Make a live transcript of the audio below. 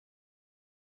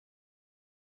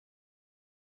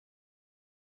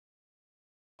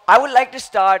I would like to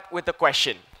start with a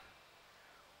question.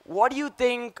 What do you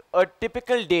think a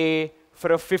typical day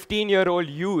for a 15-year-old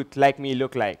youth like me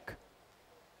look like?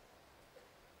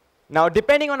 Now,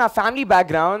 depending on our family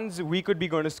backgrounds, we could be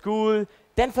going to school.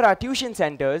 Then for our tuition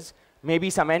centers, maybe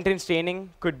some entrance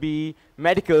training, could be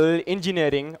medical,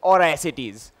 engineering, or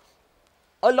SATs.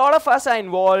 A lot of us are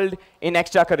involved in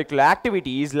extracurricular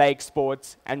activities like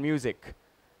sports and music.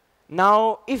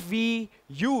 Now, if we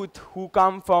youth who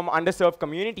come from underserved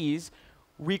communities,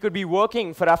 we could be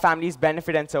working for our family's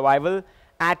benefit and survival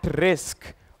at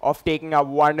risk of taking up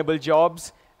vulnerable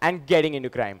jobs and getting into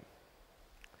crime.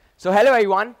 So hello,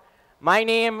 everyone. My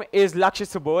name is Lakshya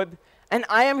Subodh, and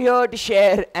I am here to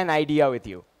share an idea with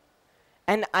you.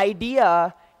 An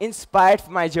idea inspired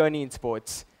from my journey in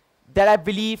sports that I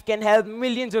believe can help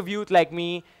millions of youth like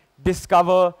me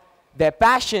discover their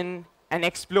passion and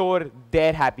explore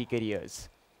their happy careers.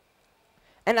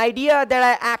 An idea that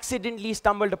I accidentally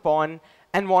stumbled upon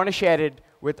and want to share it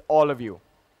with all of you.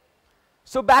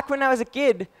 So back when I was a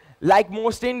kid, like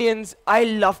most Indians, I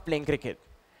loved playing cricket.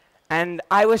 And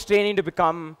I was training to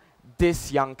become this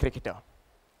young cricketer.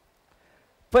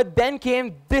 But then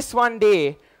came this one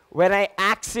day when I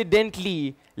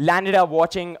accidentally landed up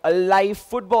watching a live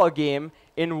football game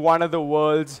in one of the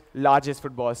world's largest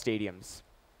football stadiums.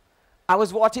 I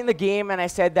was watching the game and I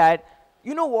said that,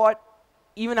 you know what,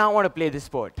 even I want to play this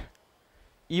sport.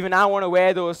 Even I want to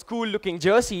wear those cool-looking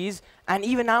jerseys, and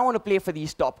even I want to play for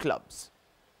these top clubs.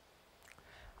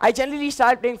 I generally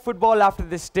started playing football after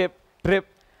this trip,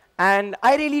 and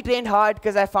I really trained hard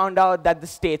because I found out that the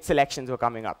state selections were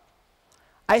coming up.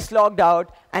 I slogged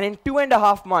out, and in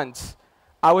 2.5 months,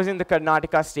 I was in the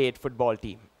Karnataka state football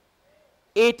team.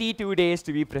 82 days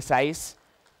to be precise,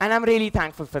 and I'm really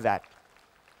thankful for that.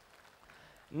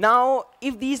 Now,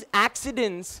 if these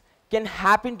accidents can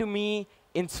happen to me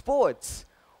in sports,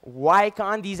 why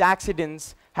can't these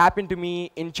accidents happen to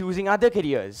me in choosing other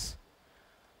careers?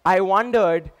 I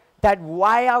wondered that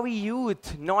why are we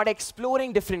youth not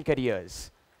exploring different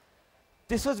careers?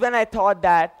 This was when I thought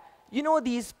that, you know,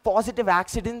 these positive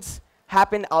accidents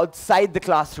happen outside the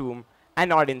classroom and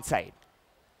not inside.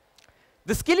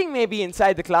 The skilling may be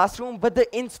inside the classroom, but the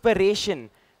inspiration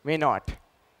may not.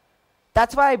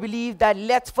 That's why I believe that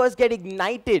let's first get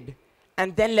ignited,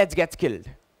 and then let's get skilled,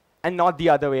 and not the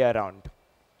other way around.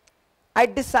 I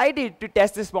decided to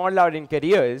test this model out in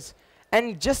careers,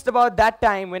 and just about that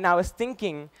time when I was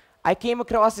thinking, I came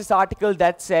across this article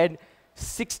that said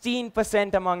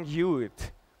 16% among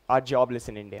youth are jobless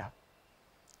in India.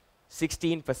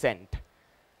 16%.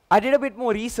 I did a bit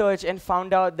more research and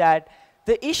found out that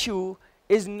the issue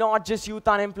is not just youth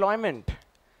unemployment.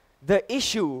 The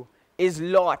issue is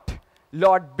lot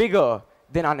bigger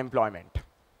than unemployment.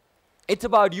 It's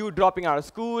about youth dropping out of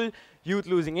school, youth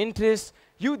losing interest,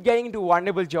 youth getting into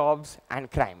vulnerable jobs, and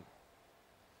crime.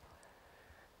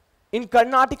 In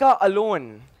Karnataka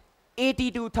alone,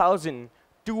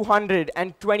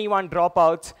 82,221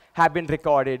 dropouts have been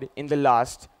recorded in the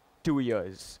last 2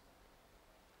 years.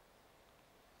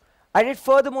 I did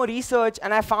furthermore research,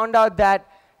 and I found out that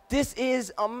this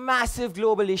is a massive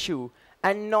global issue,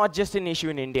 and not just an issue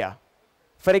in India.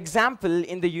 For example,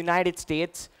 in the United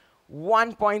States,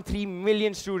 1.3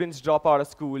 million students drop out of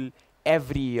school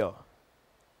every year.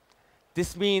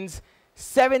 This means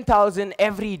 7,000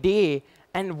 every day,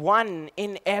 and 1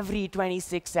 in every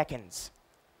 26 seconds.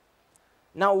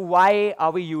 Now, why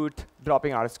are we youth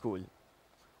dropping out of school?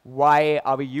 Why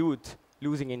are we youth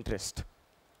losing interest?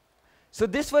 So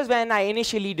this was when I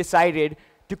initially decided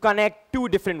to connect two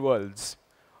different worlds,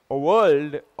 a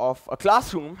world of a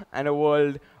classroom and a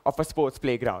world of a sports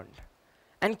playground,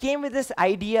 and came with this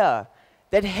idea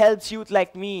that helps youth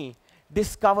like me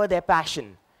discover their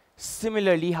passion,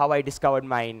 similarly how I discovered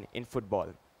mine in football.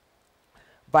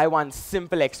 By one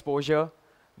simple exposure,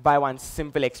 by one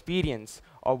simple experience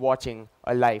of watching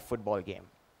a live football game.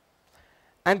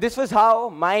 And this was how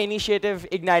my initiative,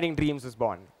 Igniting Dreams, was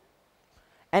born.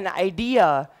 An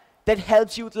idea that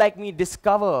helps youth like me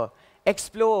discover,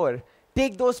 explore,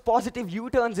 take those positive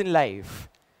U-turns in life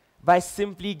by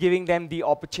simply giving them the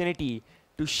opportunity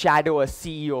to shadow a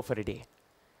CEO for a day,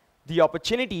 the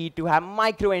opportunity to have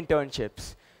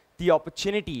micro-internships, the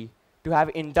opportunity to have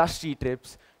industry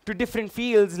trips to different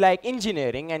fields like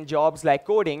engineering and jobs like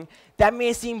coding that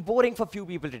may seem boring for few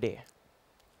people today.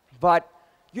 But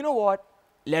you know what?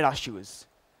 Let us choose.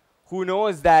 Who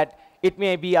knows that it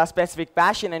may be our specific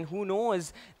passion, and who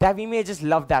knows that we may just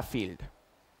love that field.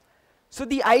 So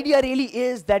the idea really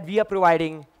is that we are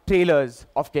providing trailers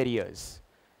of careers.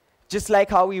 Just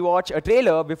like how we watch a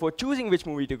trailer before choosing which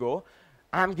movie to go,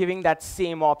 I'm giving that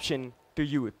same option to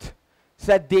youth so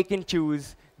that they can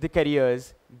choose the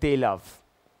careers they love.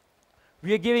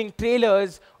 We are giving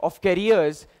trailers of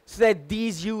careers so that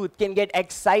these youth can get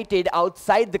excited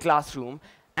outside the classroom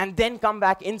and then come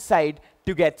back inside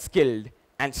to get skilled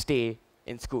and stay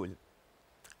in school.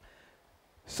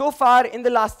 So far, in the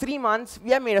last 3 months,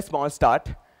 we have made a small start.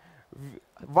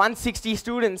 160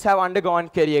 students have undergone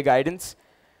career guidance.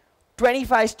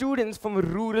 25 students from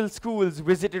rural schools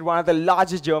visited one of the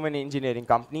largest German engineering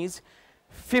companies.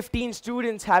 15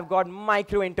 students have got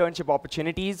micro-internship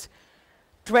opportunities.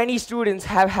 20 students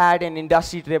have had an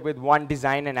industry trip with one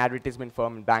design and advertisement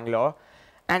firm in Bangalore.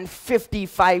 And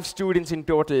 55 students in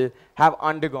total have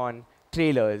undergone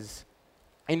trailers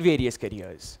in various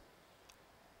careers.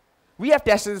 We have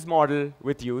tested this model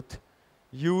with youth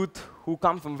who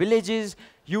come from villages,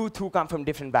 youth who come from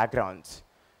different backgrounds.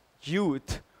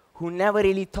 Youth who never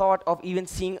really thought of even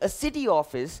seeing a city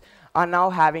office are now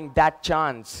having that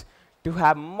chance to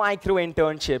have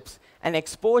micro-internships and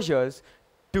exposures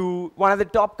to one of the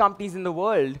top companies in the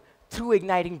world through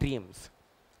igniting dreams.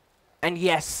 And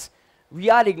yes, we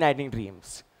are igniting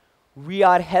dreams. We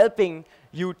are helping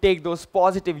you take those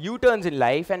positive U-turns in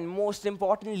life, and most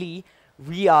importantly,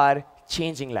 we are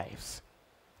changing lives.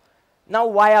 Now,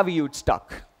 why are we youth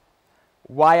stuck?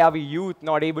 Why are we youth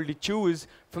not able to choose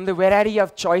from the variety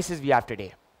of choices we have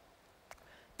today?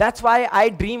 That's why I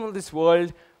dream of this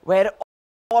world where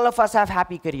all of us have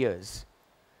happy careers,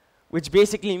 which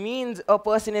basically means a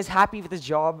person is happy with his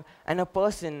job and a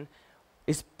person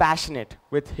is passionate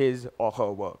with his or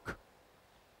her work.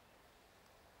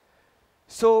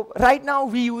 So right now,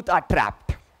 we youth are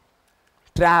trapped.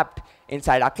 Trapped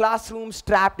inside our classrooms,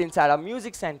 trapped inside our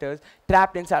music centers,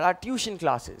 trapped inside our tuition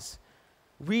classes.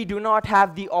 We do not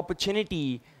have the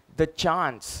opportunity, the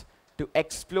chance to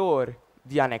explore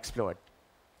the unexplored.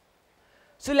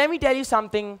 So let me tell you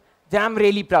something that I'm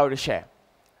really proud to share.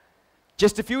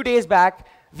 Just a few days back,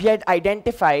 we had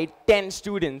identified 10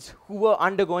 students who were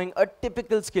undergoing a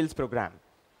typical skills program.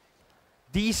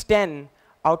 These 10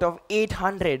 out of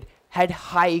 800 had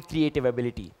high creative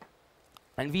ability.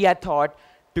 And we had thought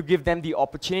to give them the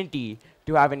opportunity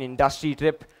to have an industry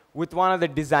trip with one of the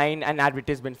design and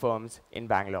advertisement firms in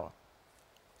Bangalore.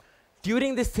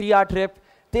 During this 3-hour trip,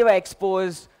 they were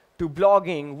exposed to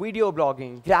blogging, video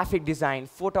blogging, graphic design,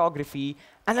 photography,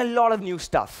 and a lot of new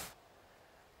stuff.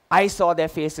 I saw their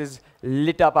faces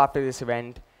lit up after this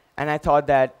event, and I thought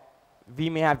that we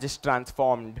may have just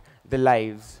transformed the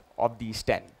lives of these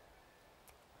 10.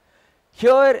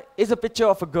 Here is a picture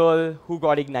of a girl who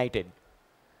got ignited.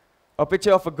 A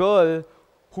picture of a girl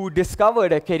who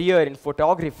discovered a career in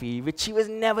photography, which she was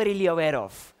never really aware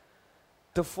of.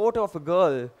 The photo of a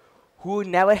girl who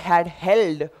never had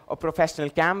held a professional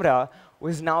camera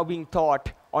was now being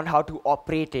taught on how to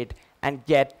operate it and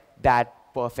get that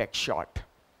perfect shot.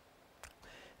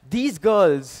 These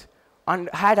girls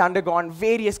had undergone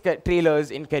various trailers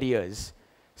in careers,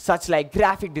 such like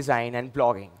graphic design and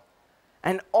blogging.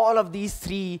 And all of these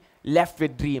 3 left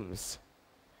with dreams.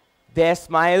 Their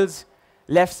smiles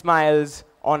left smiles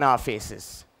on our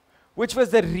faces, which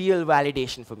was the real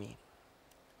validation for me.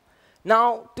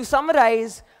 Now, to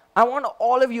summarize, I want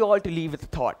all of you all to leave with a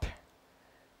thought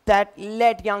that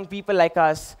let young people like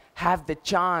us have the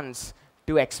chance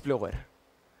to explore.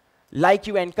 Like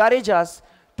you encourage us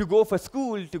to go for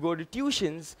school, to go to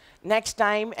tuitions, next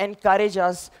time encourage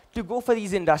us to go for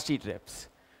these industry trips,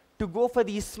 to go for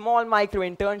these small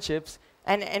micro-internships,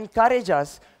 and encourage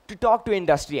us to talk to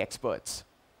industry experts.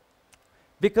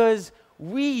 Because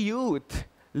we youth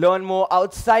learn more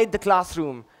outside the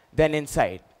classroom than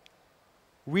inside.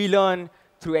 We learn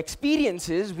through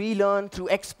experiences, we learn through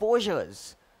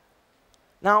exposures.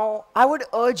 Now, I would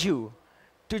urge you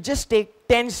to just take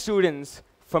 10 students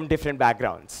from different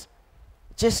backgrounds,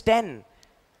 just 10,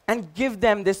 and give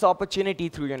them this opportunity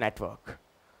through your network.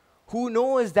 Who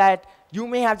knows that you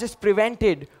may have just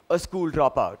prevented a school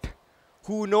dropout?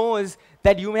 Who knows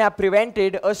that you may have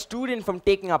prevented a student from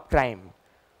taking up crime?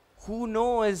 Who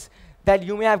knows that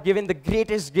you may have given the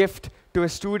greatest gift to a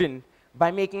student by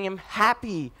making him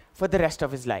happy for the rest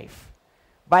of his life,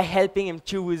 by helping him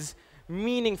choose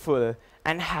meaningful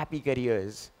and happy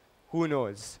careers? Who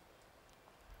knows?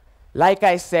 Like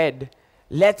I said,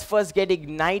 let's first get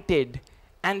ignited,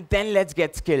 and then let's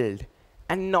get skilled,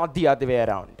 and not the other way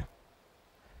around.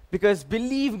 Because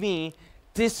believe me,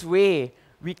 this way,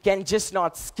 we can just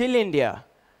not skill India,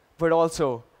 but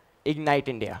also ignite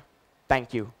India.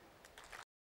 Thank you.